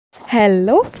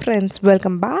Hello friends,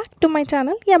 welcome back to my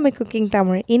channel Yummy Cooking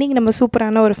Tamil. இன்னைக்கு நம்ம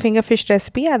சூப்பரான ஒரு finger fish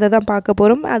recipe அதை தான் பார்க்க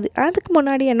போறோம். அதுக்கு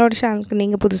முன்னாடி என்னோட சேனலுக்கு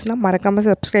நீங்க புதுசுனா மறக்காம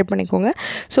subscribe பண்ணிக்கோங்க.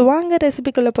 சோ வாங்க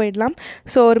ரெசிபிக்குள்ள போய்டலாம்.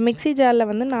 சோ ஒரு மிக்ஸி ஜார்ல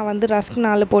நான் ரஸ்க்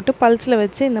 4 போட்டு பல்ஸ்ல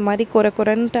வச்சு இந்த மாதிரி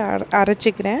கொரகொரன்னு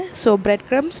அரைச்சிக்கிறேன். சோ bread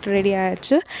crumbs ரெடி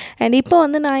ஆயிடுச்சு. and இப்போ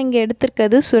நான் இங்க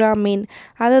எடுத்துக்கிறது சுறா மீன்.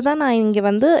 அதை தான் நான் இங்க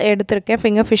எடுத்துர்க்கேன்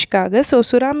finger fishக்காக. சோ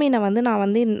சுறா மீனை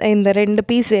நான் இந்த ரெண்டு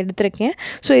பீஸ் எடுத்துர்க்கேன்.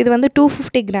 சோ இது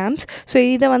 250 grams. ஸோ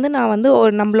இதை நான்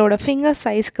ஒரு நம்மளோட ஃபிங்கர்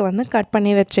சைஸ்க்கு கட்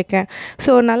பண்ணி வச்சுக்கேன்.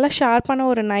 ஸோ நல்லா ஷார்ப்பான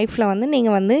ஒரு நைஃப்பில்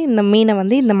நீங்கள் இந்த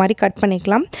மீனை இந்த மாதிரி கட்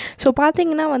பண்ணிக்கலாம். ஸோ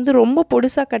பார்த்தீங்கன்னா ரொம்ப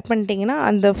பொடுசாக கட் பண்ணிட்டீங்கன்னா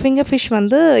அந்த ஃபிங்கர் ஃபிஷ்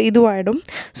இதுவாகிடும்.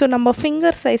 ஸோ நம்ம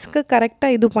ஃபிங்கர் சைஸ்க்கு கரெக்டாக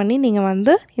இது பண்ணி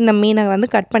நீங்கள் இந்த மீனை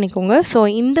கட் பண்ணிக்கோங்க. ஸோ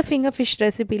இந்த ஃபிங்கர் ஃபிஷ்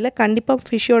ரெசிப்பியில் கண்டிப்பாக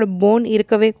ஃபிஷ்ஷோட போன்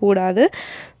இருக்கவே கூடாது.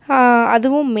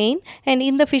 அதுவும் மெயின். அண்ட்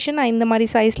இந்த ஃபிஷ்ஷை நான் இந்த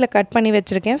மாதிரி சைஸில் கட் பண்ணி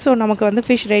வச்சுருக்கேன். ஸோ நமக்கு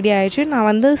ஃபிஷ் ரெடி ஆகிடுச்சு.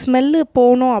 நான் ஸ்மெல்லு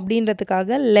போகணும்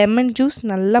அப்படின்றதுக்காக லெமன் ஜூஸ்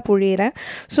நல்லா புழியிறேன்.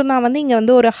 ஸோ நான்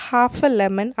இங்கே ஒரு half a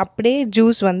லெமன் அப்படியே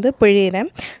ஜூஸ் புழியிறேன்.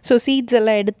 ஸோ சீட்ஸ்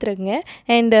எல்லாம் எடுத்துருங்க.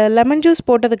 அண்ட் லெமன் ஜூஸ்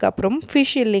போட்டதுக்கப்புறம்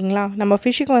ஃபிஷ் இல்லைங்களா, நம்ம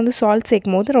ஃபிஷ்ஷுக்கு சால்ட்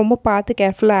சேர்க்கும் போது ரொம்ப பார்த்து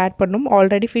கேர்ஃபுல்லாக ஆட் பண்ணணும்.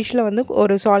 ஆல்ரெடி ஃபிஷ்ஷில்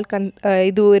ஒரு சால்ட்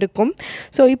இது இருக்கும்.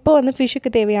 ஸோ இப்போ ஃபிஷ்ஷுக்கு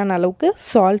தேவையான அளவுக்கு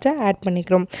சால்ட்டை ஆட்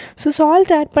பண்ணிக்கிறோம். ஸோ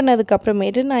சால்ட் ஆட்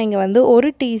பண்ணதுக்கப்புறமேட்டு நான் இங்கே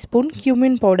 1 டீஸ்பூன்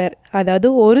cumin பவுடர்,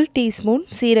 அதாவது 1 டீஸ்பூன்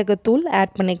சீரகத்தூள்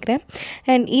ஆட் பண்ணிக்கிறேன்.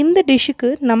 அண்ட் இந்த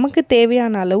டிஷ்ஷுக்கு நமக்கு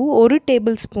தேவையான அளவு 1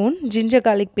 table spoon ginger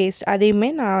garlic paste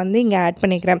அதையுமே நான் இங்கே ஆட்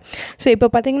பண்ணிக்கிறேன். ஸோ இப்போ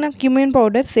பார்த்தீங்கன்னா cumin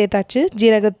பவுடர் சேர்த்தாச்சு,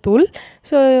 ஜீரகத்தூள்.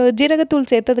 ஸோ ஜீரகத்தூள்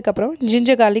சேர்த்ததுக்கப்புறம்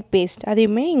ஜிஞ்சர் garlic பேஸ்ட்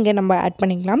அதையுமே இங்கே நம்ம ஆட்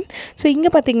பண்ணிக்கலாம். ஸோ இங்கே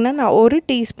பார்த்திங்கன்னா நான் 1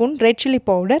 teaspoon red chilli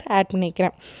powder add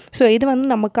பண்ணிக்கிறேன். ஸோ இது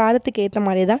நம்ம காரத்துக்கு ஏற்ற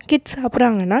மாதிரி தான். கிட்ஸ்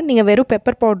சாப்பிட்றாங்கன்னா நீங்கள் வெறும்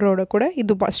பெப்பர் பவுடரோட கூட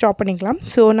இது ஸ்டாப் பண்ணிக்கலாம்.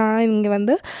 ஸோ நான் இங்கே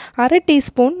 1/2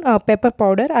 டீஸ்பூன் பெப்பர்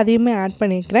பவுடர் அதையுமே ஆட்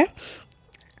பண்ணிக்கிறேன்.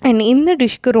 அண்ட் இந்த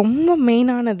டிஷ்க்கு ரொம்ப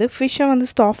மெயினானது ஃபிஷ்ஷை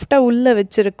சாஃப்டாக உள்ளே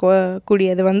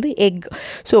வச்சுருக்கக்கூடியது எக்.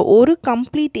 ஸோ ஒரு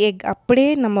கம்ப்ளீட் எக்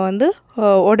அப்படியே நம்ம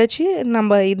உடச்சி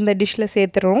நம்ம இந்த டிஷ்ஷில்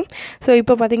சேர்த்துறோம். ஸோ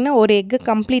இப்போ பார்த்திங்கன்னா ஒரு எக்கு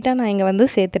கம்ப்ளீட்டாக நான் இங்கே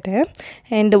சேர்த்துட்டேன்.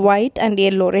 அண்ட் ஒயிட் அண்ட்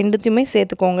எல்லோ ரெண்டுத்தையுமே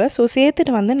சேர்த்துக்கோங்க. ஸோ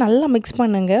சேர்த்துட்டு நல்லா மிக்ஸ்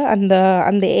பண்ணுங்கள்.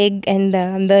 அந்த எக் அண்ட்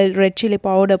அந்த red chilli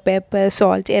powder, pepper,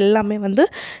 salt எல்லாமே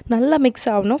நல்லா மிக்ஸ்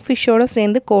ஆகணும், ஃபிஷ்ஷோடு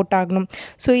சேர்ந்து கோட் ஆகணும்.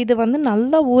 ஸோ இது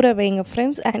நல்லா ஊற வைங்க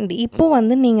ஃப்ரெண்ட்ஸ். அண்ட் இப்போ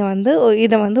நீங்கள்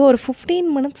இதை ஒரு 15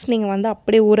 மினிட்ஸ் நீங்கள்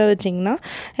அப்படியே ஊற வச்சிங்கன்னா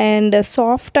அண்ட்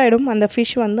சாஃப்டாகிடும். அந்த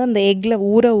ஃபிஷ் அந்த எக்கில்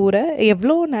ஊற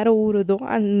எவ்வளோ நேரம் ஊறுதோ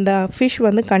அந்த ஃபிஷ்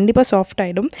கண்டிப்பாக சாஃப்ட்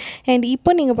ஆகிடும். அண்ட்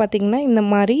இப்போ நீங்கள் பார்த்தீங்கன்னா இந்த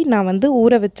மாதிரி நான்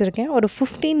ஊற வச்சுருக்கேன் ஒரு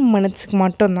 15 மினிட்ஸ்க்கு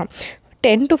மட்டும்தான்,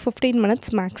 10 to 15 minutes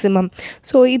மேக்ஸிமம்.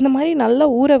 ஸோ இந்த மாதிரி நல்லா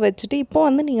ஊற வச்சுட்டு இப்போ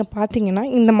நீங்கள் பார்த்தீங்கன்னா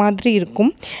இந்த மாதிரி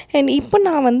இருக்கும். அண்ட் இப்போ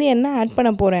நான் என்ன ஆட்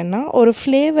பண்ண போகிறேன்னா ஒரு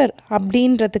ஃப்ளேவர்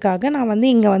அப்படின்றதுக்காக நான்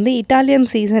இங்கே இட்டாலியன்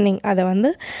சீசனிங்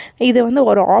அதை இது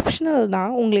ஒரு ஆப்ஷனல்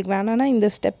தான், உங்களுக்கு வேணான்னா இந்த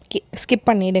ஸ்டெப் ஸ்கிப்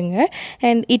பண்ணிவிடுங்க.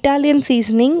 அண்ட் இட்டாலியன்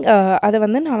சீசனிங் அதை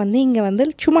நான் இங்கே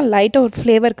சும்மா லைட்டாக ஒரு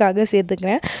ஃப்ளேவருக்காக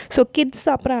சேர்த்துக்கிறேன். ஸோ கிட்ஸ்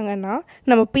சாப்பிட்றாங்கன்னா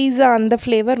நம்ம பீஸா அந்த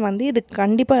ஃப்ளேவர் இது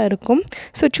கண்டிப்பாக இருக்கும்.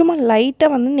 ஸோ சும்மா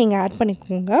லைட்டாக நீங்கள் ஆட் பண்ணிக்கோங்க.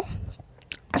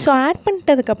 ஸோ ஆட்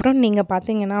பண்ணிட்டதுக்கப்புறம் நீங்கள்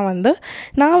பார்த்தீங்கன்னா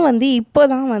நான் இப்போ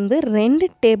தான் 2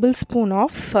 table spoon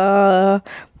of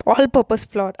all purpose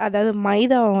floor, அதாவது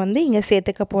மைதாவை இங்கே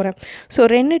சேர்த்துக்க போகிறேன். ஸோ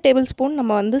 2 டேபிள் ஸ்பூன்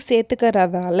நம்ம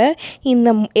சேர்த்துக்கிறதால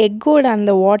இந்த எக்கோட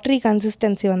அந்த வாட்டரி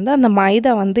கன்சிஸ்டன்சி அந்த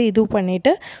மைதா இது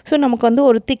பண்ணிவிட்டு ஸோ நமக்கு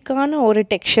ஒரு திக்கான ஒரு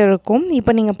டெக்ஸ்சர் இருக்கும்.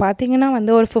 இப்போ நீங்கள்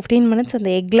பார்த்தீங்கன்னா ஒரு 15 மினிட்ஸ் அந்த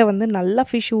எக்கில் நல்லா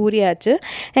ஃபிஷ் ஊறியாச்சு.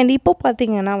 அண்ட் இப்போ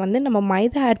பார்த்தீங்கன்னா நம்ம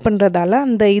மைதா ஆட் பண்ணுறதால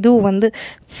அந்த இது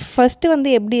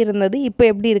ஃபஸ்ட்டு எப்படி இருந்தது, இப்போ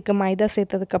எப்படி இருக்குது மைதா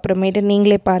சேர்த்ததுக்கப்புறமேட்டு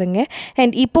நீங்களே பாருங்கள்.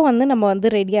 அண்ட் இப்போ நம்ம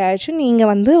ரெடி ஆகிடுச்சு.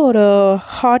 நீங்கள் ஒரு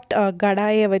ஹாட்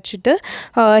கடாயை வச்சுட்டு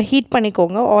ஹீட்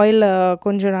பண்ணிக்கோங்க. ஆயில்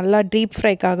கொஞ்சம் நல்லா டீப்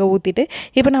ஃப்ரைக்காக ஊற்றிட்டு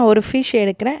இப்போ நான் ஒரு ஃபிஷ்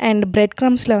எடுக்கிறேன். அண்ட் பிரெட்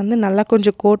க்ரம்ஸில் நல்லா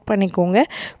கொஞ்சம் கோட் பண்ணிக்கோங்க.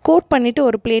 கோட் பண்ணிவிட்டு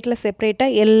ஒரு பிளேட்டில்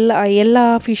செப்பரேட்டாக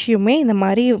எல்லா ஃபிஷ்ஷையுமே இந்த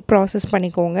மாதிரி ப்ராசஸ்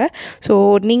பண்ணிக்கோங்க.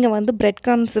 ஸோ நீங்கள் பிரெட்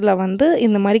க்ரம்ஸில்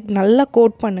இந்த மாதிரி நல்லா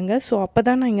கோட் பண்ணுங்கள். ஸோ அப்போ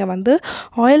தான் நான் இங்கே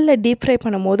ஆயிலில் டீப் ஃப்ரை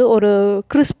பண்ணும்போது ஒரு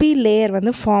கிறிஸ்பி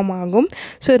லேயர் ஃபார்ம் ஆகும்.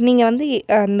 ஸோ நீங்கள்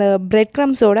அந்த பிரெட்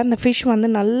க்ரம்ஸோட அந்த ஃபிஷ்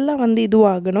நல்லா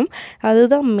இதுவாகணும்,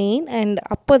 அதுதான் மெயின். அண்ட்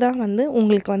அப்போ தான்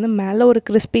உங்களுக்கு மேலே ஒரு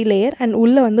கிறிஸ்பி லேயர் அண்ட்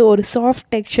உள்ளே ஒரு சாஃப்ட்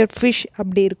டெக்ஸ்சர் ஃபிஷ்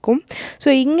அப்படி இருக்கும். ஸோ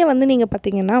இங்கே நீங்கள்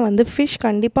பார்த்தீங்கன்னா ஃபிஷ்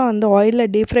கண்டிப்பாக ஆயிலில்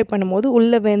டீப் ஃப்ரை பண்ணும்போது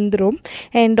உள்ளே வெந்துடும்.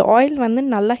 அண்ட் ஆயில்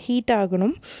நல்லா ஹீட்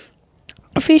ஆகணும்.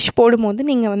 ஃபிஷ் போடும்போது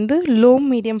நீங்கள் வந்து லோ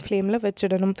மீடியம் ஃப்ளேமில்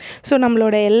வச்சிடணும். ஸோ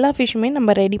நம்மளோட எல்லா ஃபிஷ்ஷுமே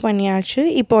நம்ம ரெடி பண்ணியாச்சு.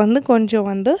 இப்போ வந்து கொஞ்சம்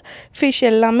வந்து ஃபிஷ்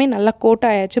எல்லாமே நல்லா கோட்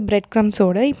ஆயாச்சு பிரெட்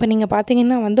க்ரம்ஸோட. இப்போ நீங்கள்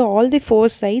பார்த்தீங்கன்னா வந்து ஆல் தி 4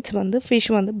 சைட்ஸ் வந்து ஃபிஷ்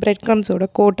வந்து பிரெட் க்ரம்ஸோட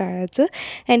கோட் ஆயாச்சு.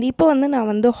 அண்ட் இப்போ வந்து நான்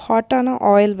வந்து ஹாட்டான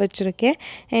ஆயில் வச்சுருக்கேன்.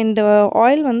 அண்ட்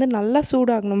ஆயில் வந்து நல்லா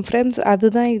சூடாகணும் ஃப்ரெண்ட்ஸ்,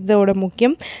 அதுதான் இதோட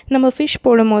முக்கியம். நம்ம ஃபிஷ்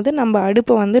போடும்போது நம்ம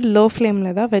அடுப்பை வந்து லோ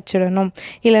ஃப்ளேமில் தான் வச்சிடணும்,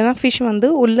 இல்லைனா ஃபிஷ் வந்து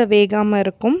உள்ளே வேகாமல்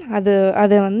இருக்கும்.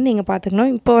 அதை வந்து நீங்கள் பார்த்துக்கணும்.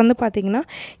 இப்போ வந்து பார்த்திங்கன்னா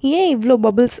ஏன் இவ்வளோ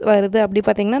பபிள்ஸ் வருது அப்படி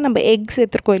பார்த்திங்கன்னா நம்ம எக்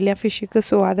சேர்த்துருக்கோம் இல்லையா ஃபிஷ்ஷுக்கு.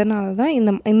 ஸோ அதனால தான்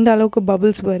இந்த அளவுக்கு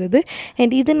பபிள்ஸ் வருது.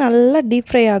 அண்ட் இது நல்லா டீப்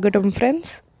ஃப்ரை ஆகட்டும்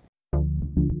ஃப்ரெண்ட்ஸ்.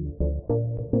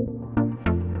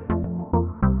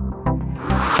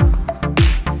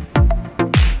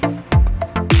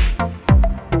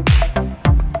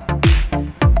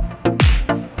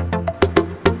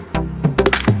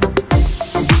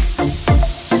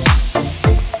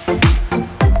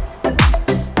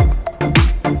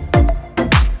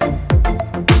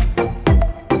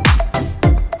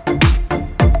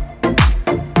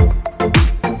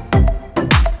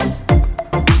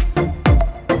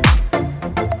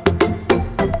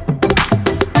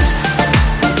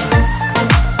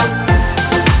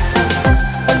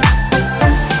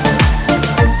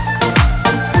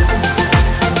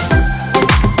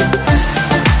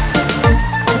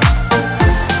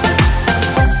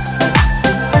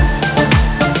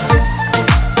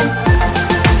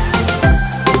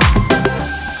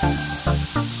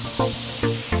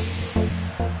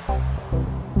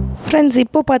 ஃப்ரெண்ட்ஸ்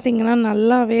இப்போ பார்த்திங்கன்னா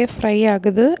நல்லாவே ஃப்ரை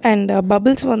ஆகுது. அண்ட்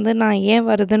பபிள்ஸ் வந்து நான் ஏன்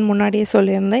வருதுன்னு முன்னாடியே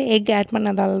சொல்லியிருந்தேன், எக் ஆட்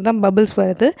பண்ணதால தான் பபிள்ஸ்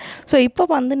வருது. ஸோ இப்போ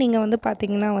வந்து நீங்கள் வந்து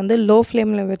பார்த்திங்கன்னா வந்து லோ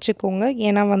ஃப்ளேமில் வச்சுக்கோங்க,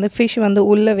 ஏன்னா வந்து ஃபிஷ் வந்து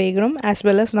உள்ளே வேகணும், ஆஸ்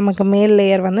வெல் அஸ் நமக்கு மேல்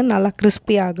லேயர் வந்து நல்லா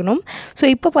கிறிஸ்பி ஆகணும். ஸோ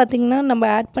இப்போ பார்த்திங்கன்னா நம்ம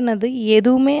ஆட் பண்ணது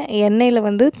எதுவுமே எண்ணெயில்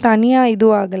வந்து தனியாக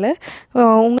இதுவும் ஆகலை.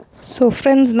 ஸோ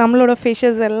ஃப்ரெண்ட்ஸ் நம்மளோட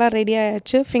ஃபிஷ்ஷஸ் எல்லாம் ரெடி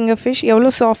ஆகிடுச்சு. ஃபிங்கர் ஃபிஷ் எவ்வளோ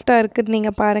சாஃப்டாக இருக்குதுன்னு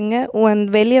நீங்கள் பாருங்கள்.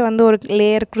 வெளியே வந்து ஒரு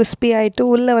லேயர் கிறிஸ்பி ஆகிட்டு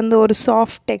உள்ளே வந்து ஒரு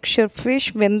சாஃப்ட் டெக்ஸ்சர் ஃபிஷ்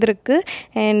வெந்திருக்கு.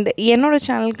 அண்ட் என்னோடய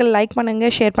சேனலுக்கு லைக்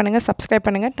பண்ணுங்கள், ஷேர் பண்ணுங்கள், சப்ஸ்கிரைப்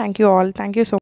பண்ணுங்கள். Thank you all. Thank you so